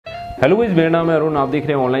Hello guys, मेरा नाम है अरुण। आप देख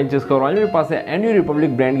रहे हैं ऑनलाइन चेस्का और आज मेरे पास है एनयू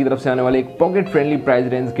रिपब्लिक ब्रांड की तरफ से आने वाले एक पॉकेट फ्रेंडली प्राइस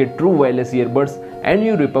रेंज के true wireless earbuds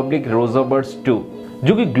NU Republic रोजरबड्स 2,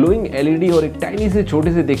 जो कि ग्लोइंग एलईडी और एक टाइनी से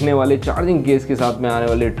छोटे से दिखने वाले चार्जिंग केस के साथ में आने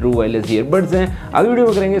वाले ट्रू वायरलेस ईयरबड्स हैं। आगे वीडियो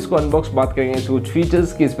में करेंगे इसको अनबॉक्स, बात करेंगे इसके कुछ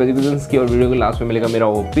फीचर्स की, स्पेसिफिकेशंस की और वीडियो के लास्ट में मिलेगा मेरा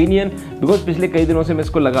ओपिनियन। बिकॉज पिछले कई दिनों से मैं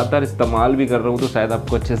इसको लगातार इस्तेमाल भी कर रहा हूँ, तो शायद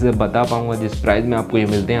आपको अच्छे से बता पाऊंगा जिस प्राइस में आपको ये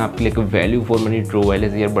मिलते हैं आपके लिए value for money true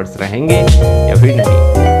wireless earbuds रहेंगे या फिर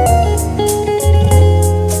नहीं।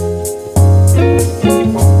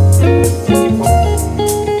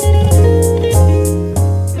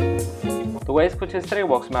 तो गाइस कुछ इस तरह के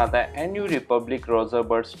बॉक्स में आता है NU Republic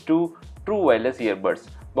रोजरबड्स 2 true wireless earbuds.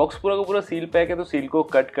 Box पूरा का पूरा सील पैक है, तो सील को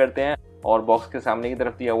कट करते हैं और बॉक्स के सामने की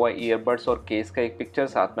तरफ दिया हुआ ईयरबड्स और केस का एक पिक्चर,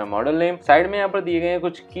 साथ में मॉडल नेम। साइड में यहाँ पर दिए गए हैं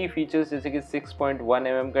कुछ की फीचर्स, जैसे कि 6.1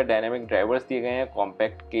 mm का डायनामिक ड्राइवर्स दिए गए हैं,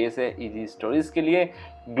 कॉम्पैक्ट केस है इजी स्टोरेज के लिए,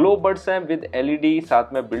 ग्लो बड्स हैं विद एलईडी,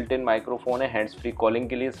 साथ में बिल्ट इन माइक्रोफोन है हैंड्स फ्री कॉलिंग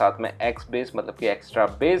के लिए, साथ में एक्स बेस मतलब कि एक्स्ट्रा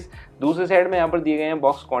बेस। दूसरे साइड में यहाँ पर दिए गए हैं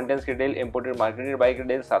बॉक्स कॉन्टेंट्स के डिटेल, इंपोर्टेड मार्केटेड बाय के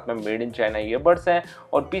डिटेल, साथ में मेड इन चाइना ईयरबड्स हैं।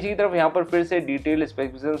 और पीछे की तरफ यहाँ पर फिर से डिटेल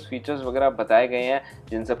स्पेसिफिकेशंस फीचर्स वगैरह बताए गए हैं,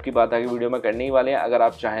 जिन सब की बात आगे वीडियो में करने ही वाले हैं। अगर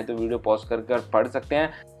आप चाहें तो वीडियो पॉज कर पढ़ सकते हैं।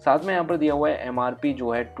 साथ में यहाँ पर दिया हुआ है एमआरपी जो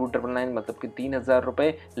है 2999 मतलब कि 3000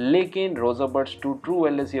 रुपये, लेकिन रोजरबड्स 2 ट्रू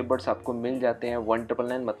वायरलेस ईयरबड्स आपको मिल जाते हैं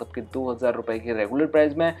 1999 मतलब कि 2000 रुपये के रेगुलर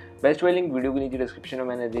प्राइस में। बेस्ट वाली लिंक वीडियो के नीचे डिस्क्रिप्शन में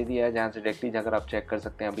मैंने दे दिया है, जहाँ से डायरेक्टली जाकर आप चेक कर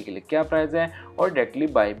सकते हैं अभी के लिए क्या प्राइस है और डायरेक्टली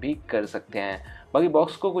बाय भी कर सकते हैं। बाकी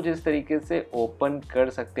बॉक्स को कुछ इस तरीके से ओपन कर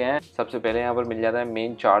सकते हैं। सबसे पहले यहाँ पर मिल जाता है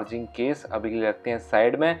मेन चार्जिंग केस, अभी के लिए रखते हैं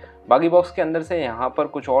साइड में। बाकी बॉक्स के अंदर से यहाँ पर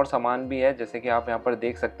कुछ और सामान भी है, जैसे कि आप यहाँ पर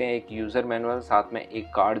देख सकते हैं एक यूज़र मैनुअल, साथ में एक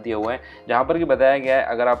कार्ड दिया हुआ है, जहाँ पर कि बताया गया है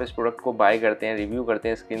अगर आप इस प्रोडक्ट को बाय करते हैं, रिव्यू करते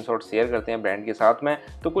हैं, स्क्रीनशॉट शेयर करते हैं ब्रांड के साथ में,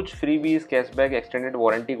 तो कुछ freebies, cashback, extended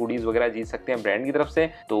warranty goodies वगैरह जीत सकते हैं ब्रांड की तरफ से।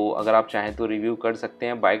 तो अगर आप चाहें तो रिव्यू कर सकते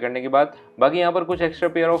हैं बाय करने के बाद। बाकी यहाँ पर कुछ extra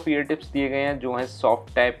pair of year tips दिए गए हैं, जो है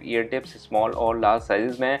soft type year tips, small और लार्ज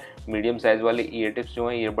साइजेस में। मीडियम साइज वाले ईयर टिप्स जो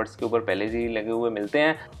हैं ईयरबड्स के ऊपर पहले से ही लगे हुए मिलते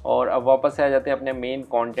हैं। और अब वापस से आ जाते हैं अपने मेन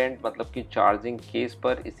कंटेंट मतलब कि चार्जिंग केस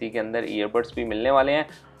पर। इसी के अंदर ईयरबड्स भी मिलने वाले हैं।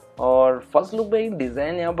 और फर्स्ट लुक में एक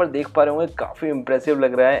डिज़ाइन यहाँ पर देख पा रहे होंगे, काफ़ी इंप्रेसिव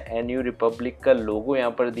लग रहा है। एनयू रिपब्लिक का लोगो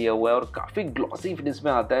यहाँ पर दिया हुआ है और काफ़ी ग्लॉसी फिनिश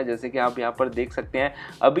में आता है, जैसे कि आप यहाँ पर देख सकते हैं।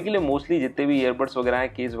 अभी के लिए मोस्टली जितने भी ईयरबड्स वगैरह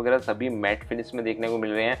हैं, केस वगैरह, सभी मैट फिनिश में देखने को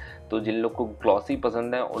मिल रहे हैं। तो जिन लोग को ग्लॉसी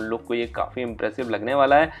पसंद है उन लोग को ये काफ़ी इंप्रेसिव लगने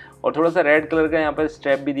वाला है। और थोड़ा सा रेड कलर का यहाँ पर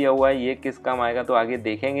स्ट्रैप भी दिया हुआ है, ये किस काम आएगा तो आगे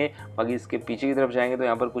देखेंगे। बाकी इसके पीछे की तरफ जाएंगे तो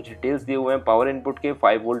यहाँ पर कुछ डिटेल्स दिए हुए हैं। पावर इनपुट के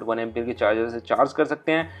 5 वोल्ट 1 एम्पीयर के चार्जर से चार्ज कर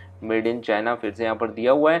सकते हैं, मेड इन चाइना फिर से यहाँ पर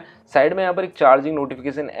दिया हुआ है। साइड में यहाँ पर एक चार्जिंग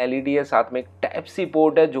नोटिफिकेशन एलईडी है, साथ में एक टाइप सी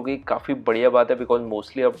पोर्ट है, जो कि काफ़ी बढ़िया बात है, बिकॉज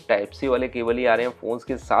मोस्टली अब टाइप सी वाले केबल ही आ रहे हैं फ़ोन्स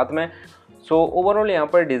के साथ में। सो ओवरऑल यहाँ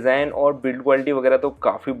पर डिज़ाइन और बिल्ड क्वालिटी वगैरह तो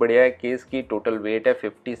काफ़ी बढ़िया है। केस की टोटल वेट है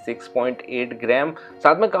 56.8 ग्राम,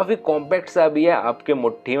 साथ में काफ़ी कॉम्पैक्ट सा भी है, आपके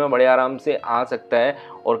मुट्ठी में बड़े आराम से आ सकता है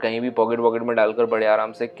और कहीं भी पॉकेट वॉकेट में डालकर बड़े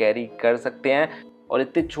आराम से कैरी कर सकते हैं। और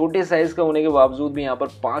इतने छोटे साइज़ का होने के बावजूद भी यहाँ पर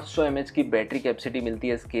 500 mAh की बैटरी कैपेसिटी मिलती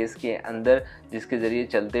है इस केस के अंदर, जिसके ज़रिए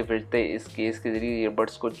चलते फिरते इस केस के ज़रिए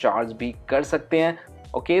ईयरबड्स को चार्ज भी कर सकते हैं।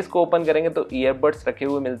 और केस को ओपन करेंगे तो ईयरबड्स रखे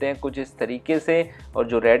हुए मिलते हैं कुछ इस तरीके से। और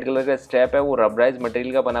जो रेड कलर का स्ट्रैप है वो रबराइज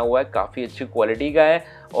मटेरियल का बना हुआ है, काफ़ी अच्छी क्वालिटी का है।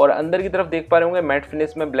 और अंदर की तरफ देख पा रहे होंगे मैट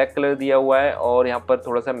फिनिश में ब्लैक कलर दिया हुआ है और यहाँ पर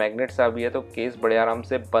थोड़ा सा मैग्नेट सा भी है, तो केस बड़े आराम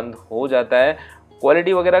से बंद हो जाता है।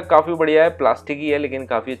 क्वालिटी वगैरह काफ़ी बढ़िया है, प्लास्टिक ही है लेकिन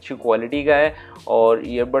काफ़ी अच्छी क्वालिटी का है। और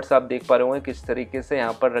ईयरबड्स आप देख पा रहे होंगे किस तरीके से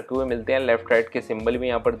यहाँ पर रखे हुए मिलते हैं। लेफ्ट राइट के सिंबल भी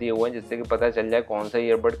यहाँ पर दिए हुए हैं, जिससे कि पता चल जाए कौन सा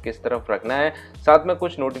ईयरबड किस तरफ रखना है। साथ में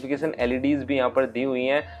कुछ नोटिफिकेशन एलईडीज़ भी यहाँ पर दी हुई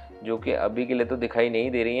हैं, जो कि अभी के लिए तो दिखाई नहीं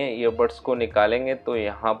दे रही हैं। ईयरबड्स को निकालेंगे तो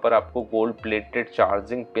यहाँ पर आपको गोल्ड प्लेटेड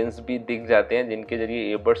चार्जिंग पिन्स भी दिख जाते हैं, जिनके जरिए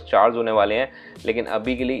ईयरबड्स चार्ज होने वाले हैं। लेकिन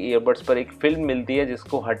अभी के लिए ईयरबड्स पर एक फिल्म मिलती है,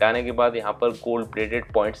 जिसको हटाने के बाद यहाँ पर गोल्ड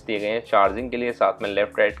प्लेटेड पॉइंट्स दिए गए हैं चार्जिंग के लिए, साथ में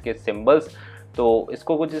लेफ्ट राइट के सिम्बल्स। तो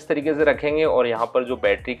इसको कुछ इस तरीके से रखेंगे। और यहाँ पर जो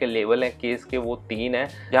बैटरी के लेवल हैं केस के वो 3 है,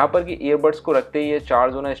 जहाँ पर कि ईयरबड्स को रखते ही ये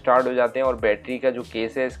चार्ज होना स्टार्ट हो जाते हैं। और बैटरी का जो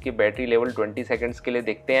केस है इसकी बैटरी लेवल 20 सेकंड्स के लिए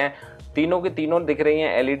दिखते हैं। तीनों के तीनों दिख रही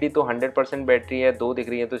हैं एलईडी, तो 100% बैटरी है, 2 दिख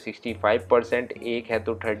रही है तो 65%, एक है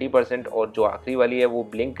तो 30%, और जो आखिरी वाली है वो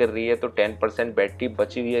ब्लिंक कर रही है, तो 10% बैटरी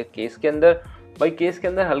बची हुई है केस के अंदर। भाई केस के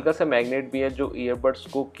अंदर हल्का सा मैग्नेट भी है, जो ईयरबड्स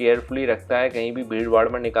को केयरफुली रखता है। कहीं भी भीड़ भाड़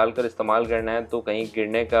में निकाल कर इस्तेमाल करना है तो कहीं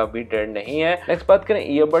गिरने का भी डर नहीं है। नेक्स्ट बात करें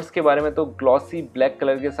ईयरबड्स के बारे में, तो ग्लॉसी ब्लैक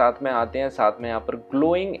कलर के साथ में आते हैं। साथ में यहाँ पर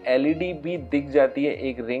ग्लोइंग एलईडी भी दिख जाती है,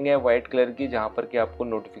 एक रिंग है व्हाइट कलर की, जहाँ पर कि आपको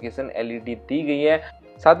नोटिफिकेशन एलईडी दी गई है।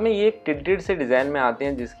 साथ में ये एक टिल्टेड से डिज़ाइन में आते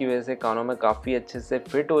हैं जिसकी वजह से कानों में काफ़ी अच्छे से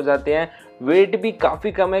फिट हो जाते हैं। वेट भी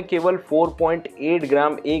काफ़ी कम है, केवल 4.8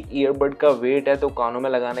 ग्राम एक ईयरबड का वेट है, तो कानों में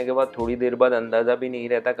लगाने के बाद थोड़ी देर बाद अंदाज़ा भी नहीं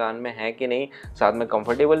रहता कान में है कि नहीं। साथ में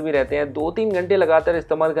कंफर्टेबल भी रहते हैं, 2-3 घंटे लगातार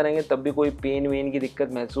इस्तेमाल करेंगे तब भी कोई पेन वेन की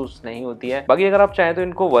दिक्कत महसूस नहीं होती है। बाकी अगर आप चाहें तो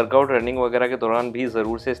इनको वर्कआउट, रनिंग वगैरह के दौरान भी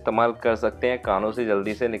ज़रूर से इस्तेमाल कर सकते हैं। कानों से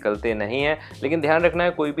जल्दी से निकलते नहीं है, लेकिन ध्यान रखना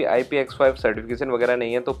है कोई भी IPX5 सर्टिफिकेशन वगैरह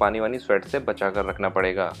नहीं है, तो पानी वानी स्वेट से बचा कर रखना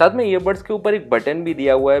पड़ेगा। साथ में ईयरबड्स के ऊपर एक बटन भी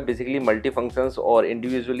दिया हुआ है, बेसिकली मल्टी फंक्शंस, और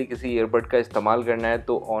इंडिविजुअली किसी ईयरबड का इस्तेमाल करना है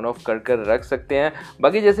तो ऑन ऑफ कर रख सकते हैं।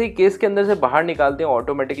 बाकी जैसे ही केस के अंदर से बाहर निकालते हैं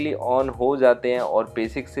ऑटोमेटिकली ऑन हो जाते हैं, और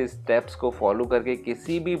बेसिक से स्टेप्स को फॉलो करके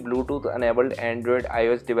किसी भी Bluetooth enabled Android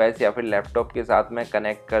iOS device या फिर लैपटॉप के साथ में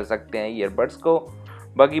कनेक्ट कर सकते हैं ईयरबड्स को।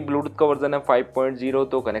 बाकी ब्लूटूथ का वर्जन है 5.0,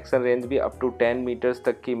 तो कनेक्शन रेंज भी अप टू 10 मीटर्स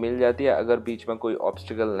तक की मिल जाती है अगर बीच में कोई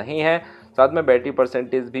ऑब्स्टिकल नहीं है। साथ में बैटरी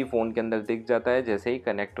परसेंटेज भी फ़ोन के अंदर दिख जाता है जैसे ही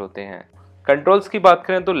कनेक्ट होते हैं। कंट्रोल्स की बात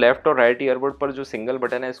करें तो लेफ्ट और राइट ईयरबड पर जो सिंगल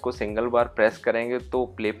बटन है इसको सिंगल बार प्रेस करेंगे तो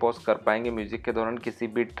प्ले पॉज कर पाएंगे म्यूजिक के दौरान किसी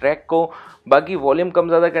भी ट्रैक को। बाकी वॉल्यूम कम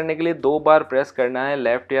ज़्यादा करने के लिए 2 बार प्रेस करना है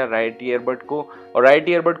लेफ्ट या राइट ईयरबड को, और राइट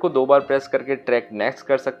ईयरबड को 2 बार प्रेस करके ट्रैक नेक्स्ट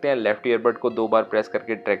कर सकते हैं। लेफ्ट ईयरबड को 2 बार प्रेस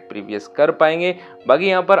करके ट्रैक प्रीवियस कर पाएंगे। बाकी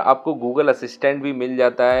यहाँ पर आपको गूगल असिस्टेंट भी मिल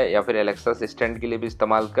जाता है या फिर एलेक्सा असिस्टेंट के लिए भी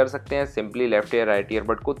इस्तेमाल कर सकते हैं। सिंपली लेफ्ट या राइट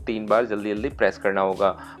ईयरबड को 3 बार जल्दी जल्दी प्रेस करना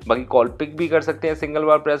होगा। बाकी कॉल पिक भी कर सकते हैं सिंगल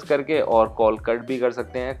बार प्रेस करके, और कॉल कट भी कर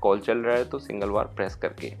सकते हैं, कॉल चल रहा है तो सिंगल बार प्रेस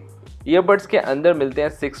करके। ईयरबड्स के अंदर मिलते हैं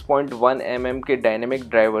 6.1 mm के डायनेमिक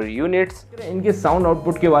ड्राइवर यूनिट्स। इनके साउंड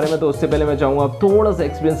आउटपुट के बारे में तो उससे पहले मैं चाहूँगा आप थोड़ा सा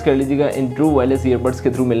एक्सपीरियंस कर लीजिएगा इन ट्रू वायरलेस ईयरबड्स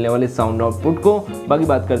के थ्रू मिलने वाले साउंड आउटपुट को। बाकी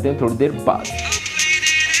बात करते हैं थोड़ी देर बाद।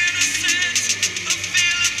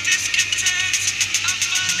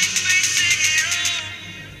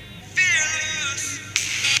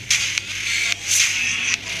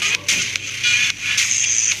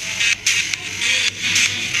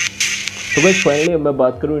 तो गाइस फाइनली मैं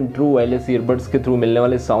बात करूं इन ट्रू वायरलेस ईयरबड्स के थ्रू मिलने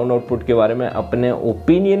वाले साउंड आउटपुट के बारे में अपने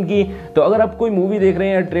ओपिनियन की। तो अगर आप कोई मूवी देख रहे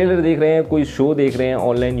हैं या ट्रेलर देख रहे हैं, कोई शो देख रहे हैं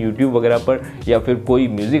ऑनलाइन यूट्यूब वगैरह पर, या फिर कोई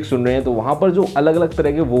म्यूजिक सुन रहे हैं, तो वहाँ पर जो अलग अलग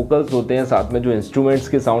तरह के वोकल्स होते हैं, साथ में जो इंस्ट्रूमेंट्स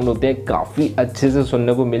के साउंड होते हैं, काफ़ी अच्छे से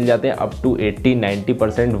सुनने को मिल जाते हैं, अप टू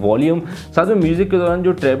 80-90% वॉल्यूम। साथ में म्यूजिक के दौरान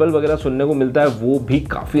जो ट्रेबल वगैरह सुनने को मिलता है वो भी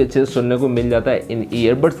काफ़ी अच्छे से सुनने को मिल जाता है इन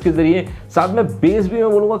ईयरबड्स के जरिए। साथ में बेस भी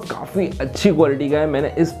मैं बोलूँगा काफ़ी अच्छी क्वालिटी का है।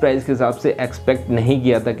 मैंने इस प्राइस के हिसाब से एक्सपेक्ट नहीं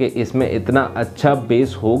किया था कि इसमें इतना अच्छा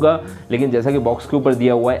बेस होगा, लेकिन जैसा कि बॉक्स के ऊपर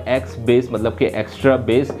दिया हुआ है एक्स बेस, मतलब कि एक्स्ट्रा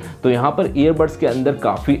बेस, तो यहाँ पर ईयरबड्स के अंदर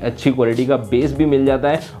काफ़ी अच्छी क्वालिटी का बेस भी मिल जाता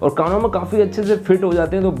है और कानों में काफ़ी अच्छे से फिट हो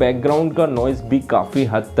जाते हैं, तो बैकग्राउंड का नॉइस भी काफ़ी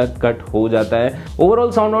हद तक कट हो जाता है।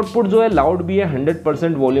 ओवरऑल साउंड आउटपुट जो है लाउड भी है,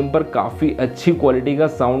 100% वॉल्यूम पर काफ़ी अच्छी क्वालिटी का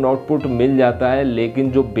साउंड आउटपुट मिल जाता है,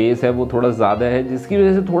 लेकिन जो बेस है वो थोड़ा ज़्यादा है जिसकी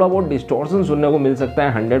वजह से थोड़ा बहुत डिस्टॉर्शन सुनने को मिल सकता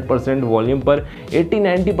है। 100% वॉल्यूम पर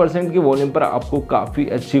 80-90% की वॉल्यूम पर आपको काफ़ी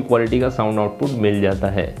अच्छी क्वालिटी का साउंड आउटपुट मिल जाता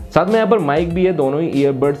है। साथ में यहाँ पर माइक भी है दोनों ही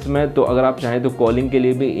ईयरबड्स में, तो अगर आप चाहें तो कॉलिंग के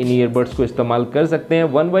लिए भी इन ईयरबड्स को इस्तेमाल कर सकते हैं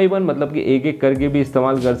 1 by 1, मतलब कि एक एक करके भी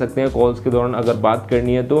इस्तेमाल कर सकते हैं कॉल्स के दौरान अगर बात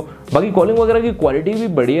करनी है तो। बाकी कॉलिंग वगैरह की क्वालिटी भी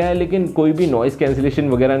बढ़िया है, लेकिन कोई भी नॉइस कैंसिलेशन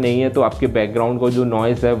वगैरह नहीं है, तो आपके बैकग्राउंड को जो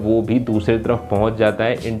नॉइस है वो भी दूसरी तरफ पहुंच जाता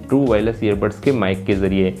है इन ट्रू वायरलेस ईयरबड्स के माइक के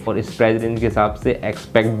जरिए, और इस प्राइस रेंज के हिसाब से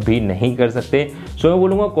एक्सपेक्ट भी नहीं कर सकते। सो मैं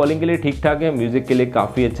बोलूँगा कॉलिंग के लिए ठीक ठाक है, म्यूजिक के लिए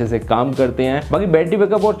काफ़ी अच्छे से काम करते हैं। बाकी बैटरी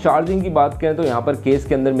बैकअप और चार्जिंग की बात करें तो यहाँ पर केस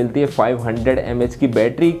के अंदर मिलती है 500 mAh की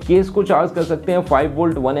बैटरी। केस को चार्ज कर सकते हैं 5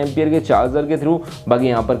 वोल्ट 1 एम्पियर के चार्जर के थ्रू। बाकी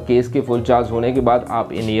यहाँ पर केस के फुल चार्ज होने के बाद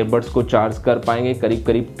आप इन ईयरबड्स को चार्ज कर पाएंगे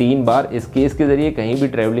करीब 3 बार इस केस के जरिए, कहीं भी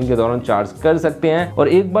ट्रेवलिंग के दौरान चार्ज कर सकते हैं। और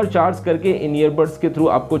एक बार चार्ज करके इन ईयरबड्स के थ्रू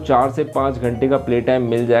आपको 4 से 5 घंटे का प्ले टाइम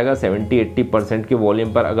मिल जाएगा 70-80% के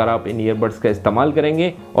वॉल्यूम पर अगर आप इन ईयरबड्स का इस्तेमाल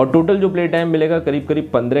करेंगे, और टोटल जो प्ले टाइम मिलेगा करीब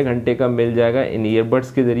 15 घंटे का मिल जाएगा इन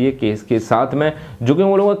ईयरबड्स के जरिए केस के साथ में, जो कि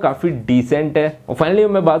बोलूँगा काफ़ी डिसेंट है। और फाइनली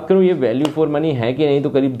मैं बात करूँ ये वैल्यू फॉर मनी है कि नहीं, तो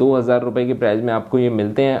करीब 2000 रुपये के प्राइस में आपको ये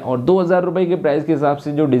मिलते हैं, और 2000 रुपये के प्राइस के हिसाब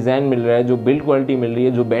से जो डिज़ाइन मिल रहा है, जो बिल्ड क्वालिटी मिल रही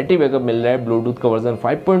है, जो बैटरी बैकअप मिल रहा है, ब्लूटूथ का वर्जन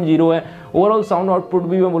 5.0 है, ओवरऑल साउंड आउटपुट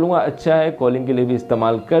भी मैं बोलूँगा अच्छा है, कॉलिंग के लिए भी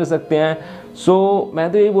इस्तेमाल कर सकते हैं। सो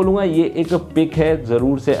मैं तो यही बोलूँगा ये एक पिक है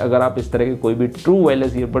ज़रूर से, अगर आप इस तरह के कोई भी ट्रू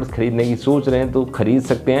वायरलेस ईयरबड्स खरीदने की सोच रहे हैं तो खरीद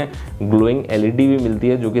सकते हैं। ग्लोइंग LED भी मिलती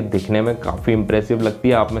है जो कि दिखने में काफ़ी इंप्रेसिव लगती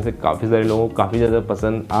है, आप में से काफ़ी सारे लोगों को काफ़ी ज़्यादा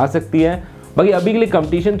पसंद आ सकती है। बाकी अभी के लिए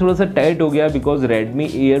कंपटीशन थोड़ा सा टाइट हो गया बिकॉज रेडमी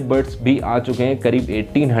ईयरबड्स भी आ चुके हैं करीब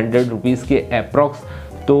 1800 रुपीज़ के अप्रॉक्स,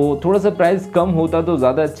 तो थोड़ा सा प्राइस कम होता तो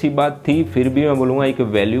ज़्यादा अच्छी बात थी। फिर भी मैं बोलूँगा एक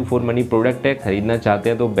वैल्यू फॉर मनी प्रोडक्ट है, खरीदना चाहते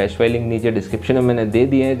हैं तो बेस्ट बाय लिंक नीचे डिस्क्रिप्शन में मैंने दे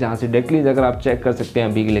दिए हैं, जहाँ से डायरेक्टली अगर आप चेक कर सकते हैं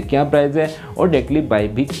अभी के लिए क्या प्राइस है और डायरेक्टली बाय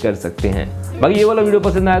भी कर सकते हैं। बाकी ये वाला वीडियो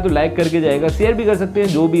पसंद आया तो लाइक करके जाएगा, शेयर भी कर सकते हैं।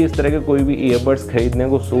 जो भी इस तरह के कोई भी ईयरबड्स खरीदने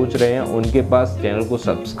को सोच रहे हैं उनके पास चैनल को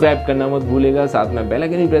सब्सक्राइब करना मत भूलेगा, साथ में बेल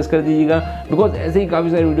आइकन ही प्रेस कर दीजिएगा, बिकॉज ऐसे ही काफ़ी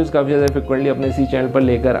सारे वीडियोस काफ़ी ज़्यादा फ्रिक्वेंटली अपने इसी चैनल पर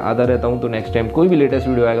लेकर आता रहता हूँ। तो नेक्स्ट टाइम कोई भी लेटेस्ट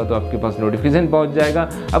वीडियो आएगा तो आपके पास नोटिफिकेशन पहुँच जाएगा।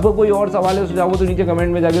 आपको कोई और सवाल है सुझाव हो तो नीचे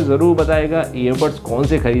कमेंट में जाकर जरूर बताएगा। ईयरबड्स कौन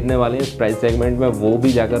से खरीदने वाले हैं इस प्राइस सेगमेंट में वो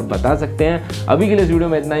भी जाकर बता सकते हैं। अभी के लिए इस वीडियो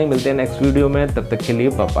में इतना ही, मिलते हैं नेक्स्ट वीडियो में, तब तक के लिए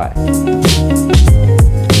बाय बाय।